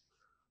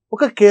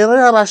 ఒక కేరళ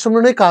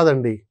రాష్ట్రంలోనే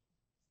కాదండి,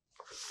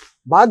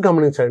 బాగా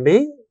గమనించండి.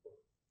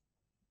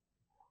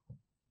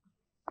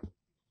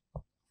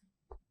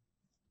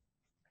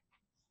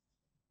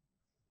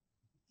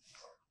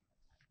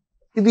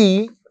 ఇది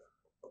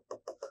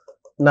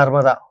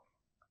నర్మదా,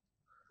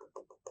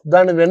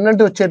 దాని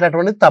వెన్నంటి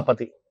వచ్చేటటువంటి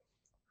తపతి.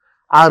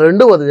 ఆ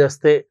 2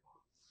 వదిలేస్తే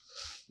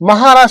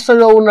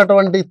మహారాష్ట్రలో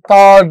ఉన్నటువంటి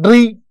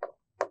తాడ్రి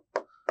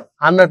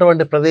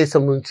అన్నటువంటి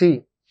ప్రదేశం నుంచి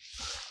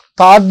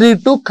తాడ్రి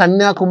టు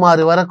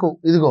కన్యాకుమారి వరకు,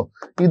 ఇదిగో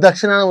ఈ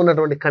దక్షిణాన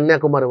ఉన్నటువంటి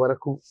కన్యాకుమారి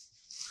వరకు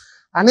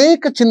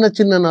అనేక చిన్న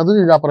చిన్న నదులు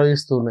ఇలా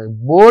ప్రవహిస్తూ ఉన్నాయి.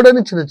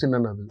 బోడని చిన్న చిన్న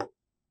నదులు.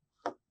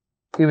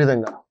 ఈ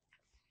విధంగా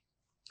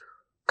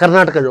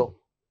కర్ణాటకలో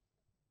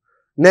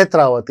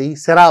నేత్రావతి,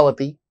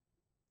 శరావతి,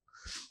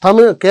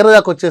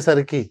 కేరళకు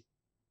వచ్చేసరికి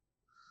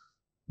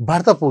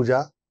భరతపూజ,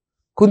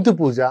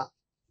 కుంతిపూజ,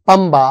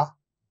 పంబ,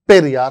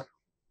 పెరియార్.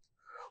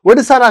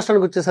 ఒడిశా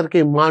రాష్ట్రానికి వచ్చేసరికి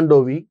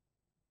మాండోవి,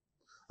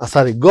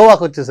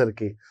 గోవాకి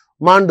వచ్చేసరికి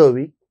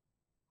మాండోవి,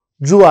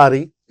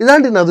 జువారి,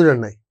 ఇలాంటి నదులు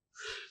ఉన్నాయి.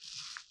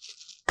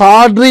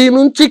 తాడ్రీ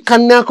నుంచి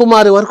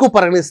కన్యాకుమారి వరకు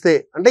పరిగణిస్తే,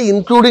 అంటే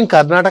ఇంక్లూడింగ్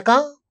కర్ణాటక,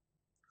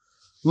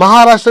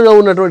 మహారాష్ట్రలో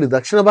ఉన్నటువంటి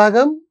దక్షిణ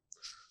భాగం,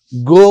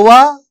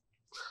 గోవా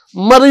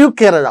మరియు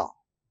కేరళ,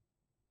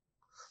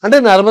 అంటే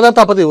నర్మదా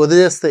తాపతి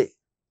వదిలేస్తే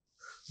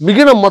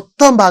మిగిలిన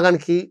మొత్తం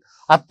భాగానికి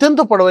అత్యంత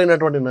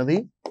పొడవైనటువంటి నది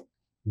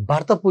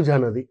భర్తపూజ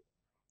నది.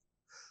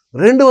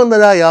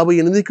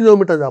 258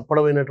 కిలోమీటర్ల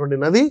పొడవైనటువంటి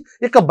నది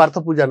ఇక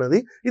భర్తపూజ నది.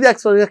 ఇది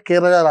యాక్చువల్గా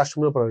కేరళ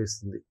రాష్ట్రంలో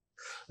ప్రవహిస్తుంది.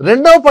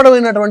 రెండవ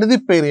పొడవైనటువంటిది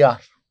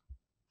పెరియార్.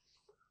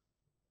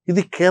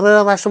 ఇది కేరళ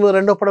రాష్ట్రంలో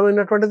రెండవ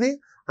పొడవైనటువంటిది.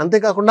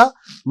 అంతేకాకుండా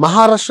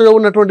మహారాష్ట్రలో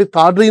ఉన్నటువంటి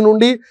తాడ్రీ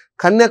నుండి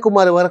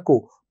కన్యాకుమారి వరకు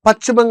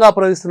పశ్చిమంగా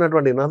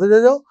ప్రవహిస్తున్నటువంటి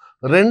నదులలో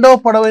రెండవ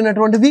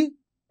పొడవైనటువంటిది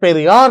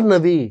పెరియార్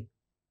నది.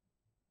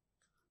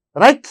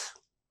 రైట్,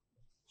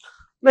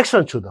 నెక్స్ట్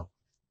వన్ చూద్దాం.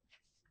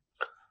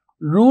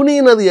 లూని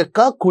నది యొక్క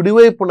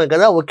కుడివైపున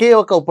గల ఒకే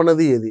ఒక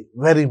ఉపనది ఏది?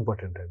 వెరీ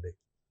ఇంపార్టెంట్ అండి.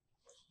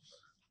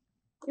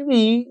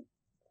 ఇవి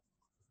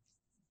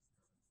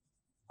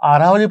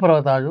ఆరావళి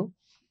పర్వతాలు.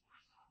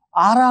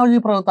 ఆరావళి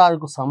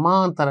పర్వతాలకు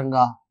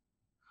సమాంతరంగా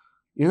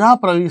ఇలా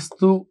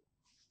ప్రవహిస్తూ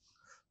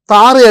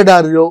తారు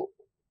ఎడారిలో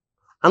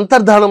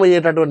అంతర్ధానం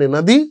అయ్యేటటువంటి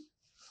నది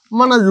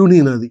మన లూని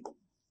నది.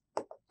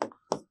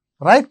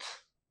 రైట్,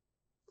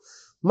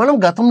 మనం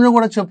గతంలో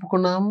కూడా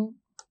చెప్పుకున్నాం,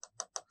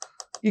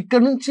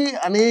 ఇక్కడ నుంచి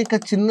అనేక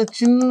చిన్న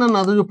చిన్న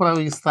నదులు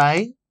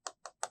ప్రవహిస్తాయి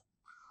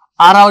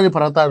ఆరావళి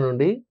పర్వతాల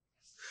నుండి.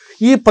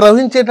 ఈ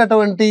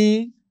ప్రవహించేటటువంటి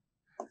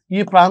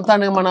ఈ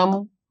ప్రాంతాన్ని మనం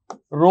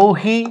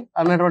రోహి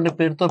అన్నటువంటి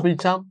పేరుతో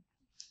పిలిచాం.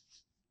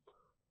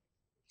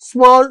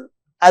 స్మాల్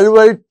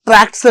అల్వల్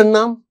ట్రాక్ట్స్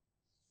అన్నాం.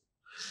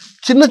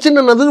 చిన్న చిన్న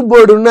నదులు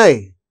బోర్డు ఉన్నాయి.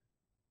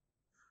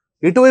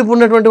 ఇటువైపు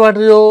ఉన్నటువంటి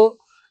వాటిలో,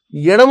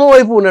 ఎడమ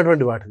వైపు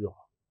ఉన్నటువంటి వాటిలో.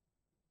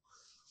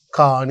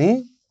 కానీ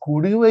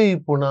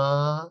కుడివైపున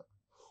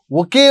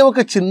ఒకే ఒక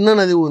చిన్న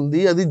నది ఉంది,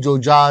 అది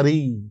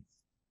జోజారి.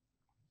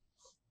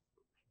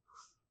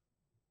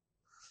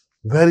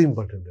 వెరీ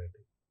ఇంపార్టెంట్ అండి.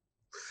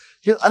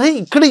 అరే,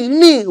 ఇక్కడ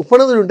ఇన్ని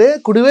ఉపనదులు ఉంటే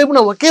కుడివైపున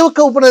ఒకే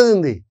ఒక్క ఉపనది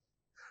ఉంది.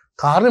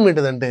 కారణం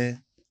ఏంటిదంటే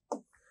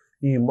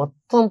ఈ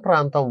మొత్తం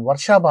ప్రాంతం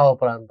వర్షాభావ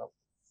ప్రాంతం.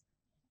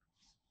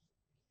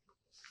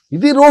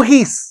 ఇది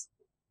రోహీస్,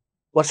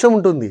 వర్షం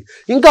ఉంటుంది.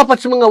 ఇంకా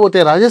పశ్చిమంగా పోతే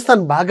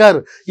రాజస్థాన్ బాగార్,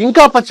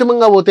 ఇంకా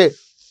పశ్చిమంగా పోతే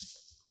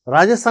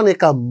రాజస్థాన్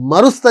యొక్క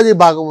మరుస్థలి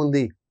భాగం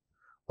ఉంది.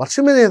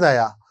 వర్షం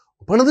ఏదేదాయా,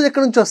 ఉపనదులు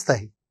ఎక్కడి నుంచి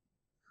వస్తాయి?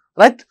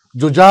 రైట్,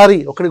 జుజారి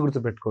ఒకటి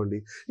గుర్తుపెట్టుకోండి.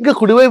 ఇంకా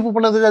కుడివైపు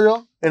ఉపనదులలో,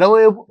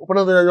 ఎడమవైపు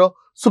ఉపనదులలో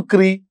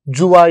సుక్రి,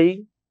 జువాయి,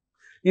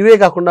 ఇవే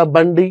కాకుండా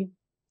బండి,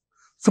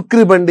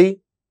 సుక్రి బండి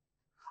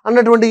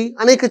అన్నటువంటి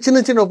అనేక చిన్న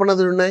చిన్న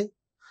ఉపనదులు ఉన్నాయి.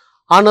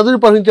 ఆ నదులు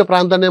ప్రవహించే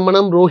ప్రాంతాన్ని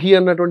మనం రోహి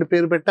అన్నటువంటి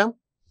పేరు పెట్టాం.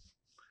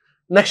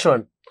 నెక్స్ట్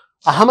వన్,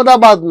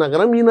 అహ్మదాబాద్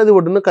నగరం ఈ నది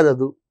ఒడ్డున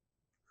కలదు.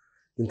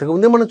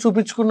 ఇంతకుముందే మనం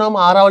చూపించుకున్నాం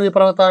ఆరావళి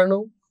పర్వతాలను.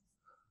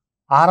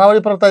 ఆరావళి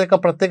పర్వతాల యొక్క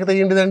ప్రత్యేకత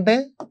ఏంటిదంటే,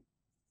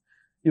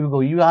 ఇవిగో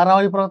ఇవి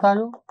ఆరావళి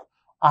పర్వతాలు.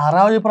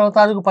 ఆరావళి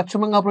పర్వతాలకు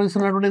పశ్చిమంగా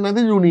ప్రవహిస్తున్నటువంటి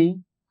నది లూని.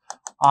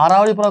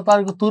 ఆరావళి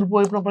పర్వతాలకు తూర్పు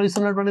వైపున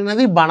ప్రవహిస్తున్నటువంటి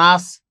నది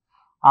బనాస్.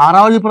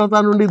 ఆరావళి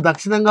పర్వతాల నుండి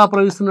దక్షిణంగా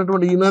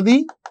ప్రవహిస్తున్నటువంటి ఈ నది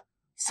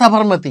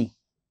సబర్మతి.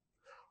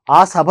 ఆ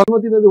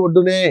సబర్మతి నది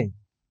ఒడ్డునే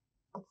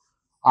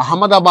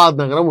అహ్మదాబాద్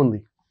నగరం ఉంది.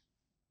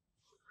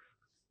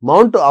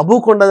 మౌంట్ అబూ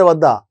కొండ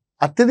వద్ద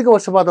అత్యధిక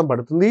వర్షపాతం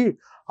పడుతుంది.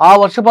 ఆ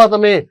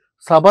వర్షపాతమే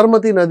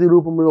సబర్మతి నది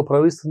రూపంలో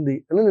ప్రవహిస్తుంది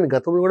అని నేను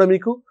గతంలో కూడా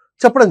మీకు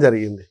చెప్పడం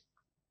జరిగింది.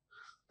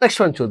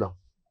 నెక్స్ట్ వన్ చూద్దాం.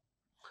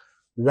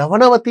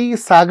 లవణవతి,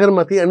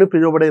 సాగర్మతి అని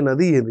పిలువబడే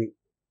నది ఏది?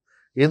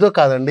 ఏదో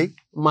కాదండి,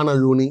 మన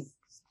లూని.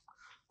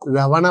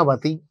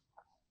 లవణవతి.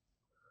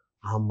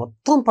 ఆ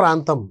మొత్తం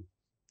ప్రాంతం,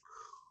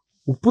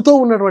 ఉప్పుతో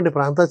ఉన్నటువంటి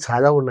ప్రాంతాలు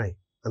చాలా ఉన్నాయి.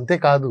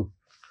 అంతేకాదు,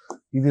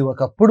 ఇది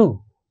ఒకప్పుడు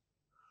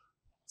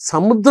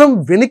సముద్రం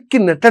వెనక్కి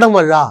నెట్టడం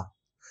వల్ల,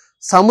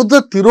 సముద్ర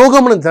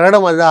తిరోగమనం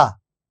జరగడం వల్ల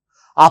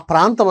ఆ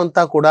ప్రాంతం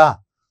అంతా కూడా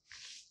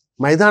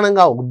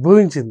మైదానంగా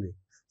ఉద్భవించింది.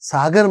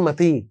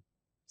 సాగర్మతి,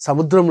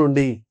 సముద్రం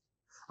నుండి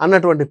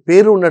అన్నటువంటి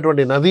పేరు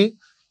ఉన్నటువంటి నది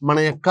మన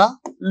యొక్క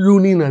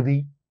లూని నది.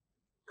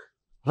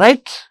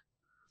 రైట్,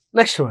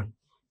 నెక్స్ట్ వన్,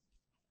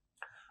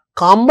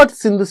 కాంబట్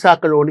సింధు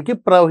శాఖలోనికి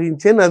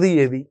ప్రవహించే నది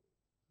ఏది?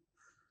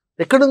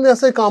 ఎక్కడుంది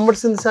అసలు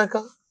కాంబట్ సింధు శాఖ?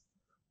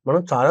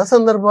 మనం చాలా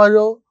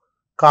సందర్భాల్లో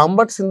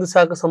కాంబట్ సింధు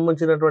శాఖకు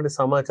సంబంధించినటువంటి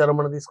సమాచారం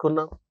మనం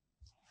తీసుకున్నాం.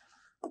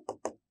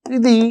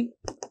 ఇది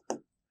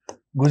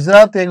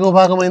గుజరాత్ ఎగువ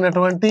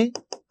భాగమైనటువంటి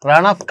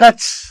రాన్ ఆఫ్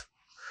కచ్,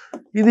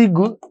 ఇది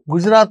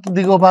గుజరాత్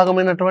దిగువ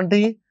భాగమైనటువంటి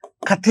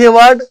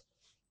కథేవాడ్,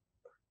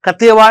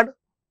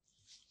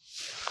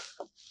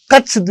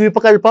 కచ్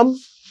ద్వీపకల్పం,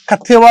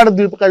 కథేవాడ్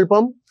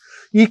ద్వీపకల్పం.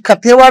 ఈ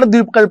కథేవాడ్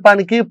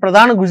ద్వీపకల్పానికి,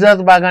 ప్రధాన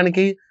గుజరాత్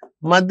భాగానికి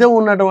మధ్య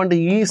ఉన్నటువంటి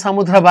ఈ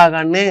సముద్ర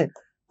భాగాన్నే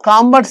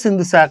కాంబట్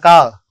సింధు శాఖ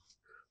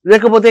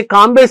లేకపోతే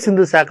కాంబే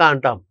సింధు శాఖ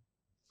అంటాం.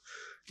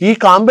 ఈ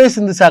కాంబే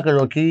సింధు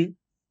శాఖలోకి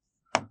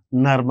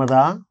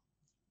నర్మదా,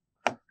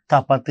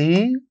 తపతి,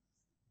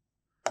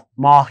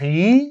 మాహి,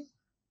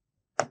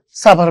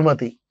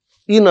 సబర్మతి.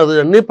 ఈ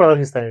నదులన్నీ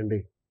ప్రవహిస్తాయండి.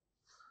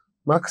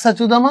 మరొకసారి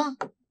చూద్దామా?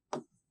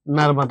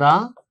 నర్మదా,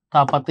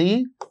 తాపతి,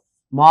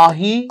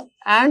 మాహి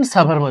అండ్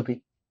సబర్మతి.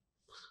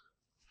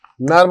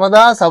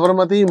 నర్మదా,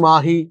 సబర్మతి,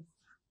 మాహి.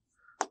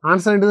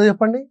 ఆన్సర్ ఏంటిదో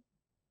చెప్పండి.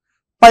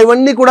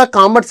 ఇవన్నీ కూడా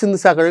కాంబట్ సింధు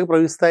శాఖలోకి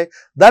ప్రవహిస్తాయి.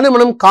 దాన్ని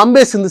మనం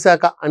కాంబే సింధు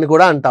శాఖ అని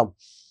కూడా అంటాం.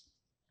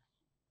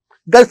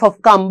 Gulf of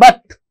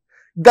కాంబట్,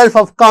 Gulf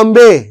of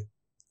Cambay.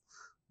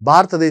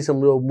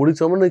 భారతదేశంలో ముడి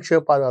చమురు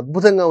నిక్షేపాలు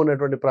అద్భుతంగా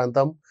ఉన్నటువంటి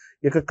ప్రాంతం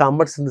ఇక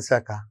కాంబట్ సింధు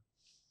శాఖ.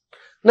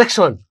 నెక్స్ట్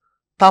వన్,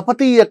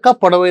 తపతి యొక్క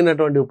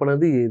పొడవైనటువంటి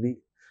ఉపనది ఏది?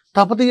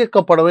 తపతి యొక్క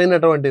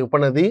పొడవైనటువంటి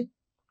ఉపనది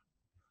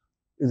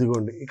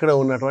ఇదిగోండి ఇక్కడ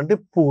ఉన్నటువంటి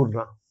పూర్ణ.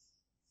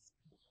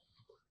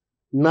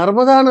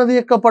 నర్మదా నది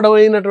యొక్క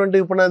పొడవైనటువంటి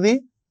ఉపనది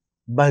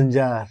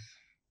బంజార్.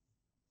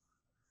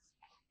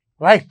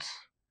 రైట్.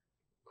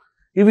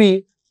 ఇవి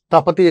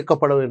తపతి యొక్క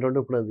పొడవైనటువంటి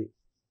ఉపనది.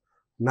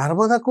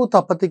 నర్మదకు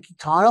తపతికి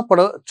చాలా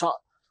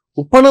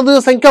ఉపనదుల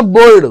సంఖ్య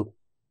బోల్డ్,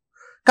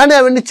 కానీ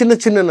అవన్నీ చిన్న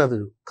చిన్న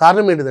నదులు.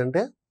 కారణం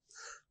ఏంటిదంటే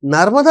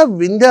నర్మదా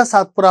వింధ్య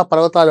సాత్పురా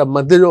పర్వతాల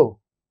మధ్యలో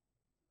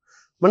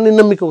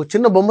నిన్న మీకు ఒక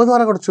చిన్న బొమ్మ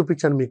ద్వారా కూడా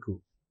చూపించాను మీకు.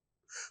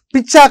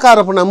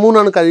 పిచ్చాకారపు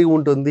నమూనాను కలిగి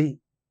ఉంటుంది.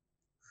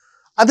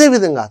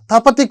 అదేవిధంగా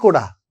తపతి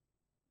కూడా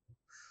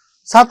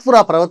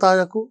సాత్పురా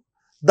పర్వతాలకు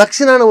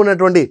దక్షిణాన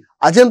ఉన్నటువంటి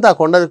అజంతా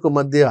కొండలకు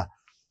మధ్య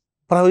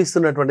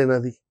ప్రవహిస్తున్నటువంటి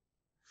నది.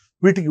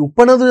 వీటికి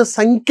ఉపనదుల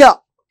సంఖ్య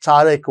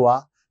చాలా ఎక్కువ,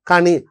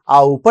 కానీ ఆ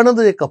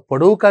ఉపనదుల యొక్క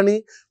పొడవు కానీ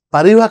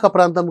పరివాహక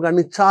ప్రాంతం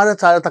కానీ చాలా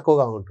చాలా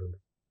తక్కువగా ఉంటుంది.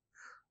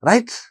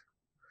 రైట్.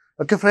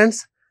 ఓకే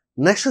ఫ్రెండ్స్,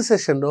 నెక్స్ట్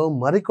సెషన్లో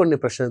మరికొన్ని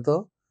ప్రశ్నలతో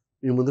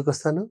మీ ముందుకు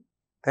వస్తాను.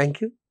 Thank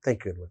you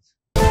very much.